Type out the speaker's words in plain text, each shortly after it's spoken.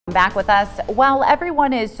Back with us. While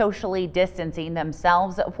everyone is socially distancing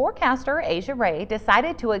themselves, forecaster Asia Ray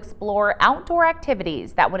decided to explore outdoor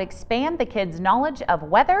activities that would expand the kids' knowledge of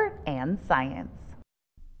weather and science.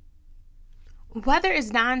 Weather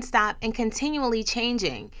is nonstop and continually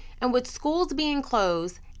changing, and with schools being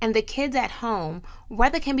closed and the kids at home,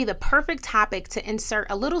 weather can be the perfect topic to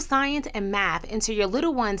insert a little science and math into your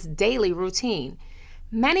little one's daily routine.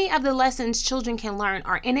 Many of the lessons children can learn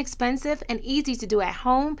are inexpensive and easy to do at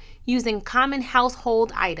home using common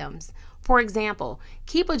household items. For example,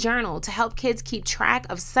 keep a journal to help kids keep track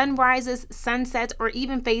of sunrises, sunsets, or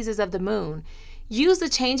even phases of the moon. Use the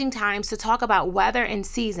changing times to talk about weather and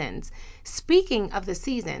seasons. Speaking of the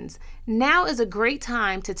seasons, now is a great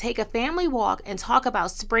time to take a family walk and talk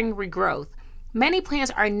about spring regrowth. Many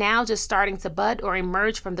plants are now just starting to bud or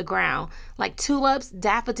emerge from the ground, like tulips,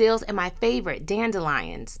 daffodils, and my favorite,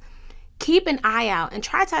 dandelions. Keep an eye out and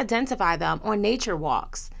try to identify them on nature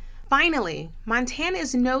walks. Finally, Montana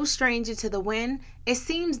is no stranger to the wind. It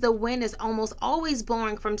seems the wind is almost always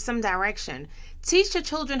blowing from some direction. Teach your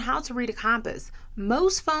children how to read a compass.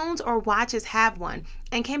 Most phones or watches have one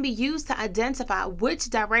and can be used to identify which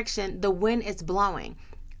direction the wind is blowing.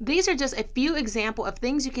 These are just a few examples of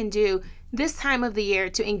things you can do this time of the year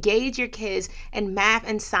to engage your kids in math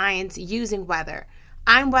and science using weather.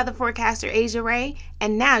 I'm weather forecaster Asia Ray,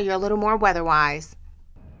 and now you're a little more weather-wise.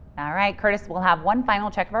 All right, Curtis, we'll have one final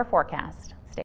check of our forecast.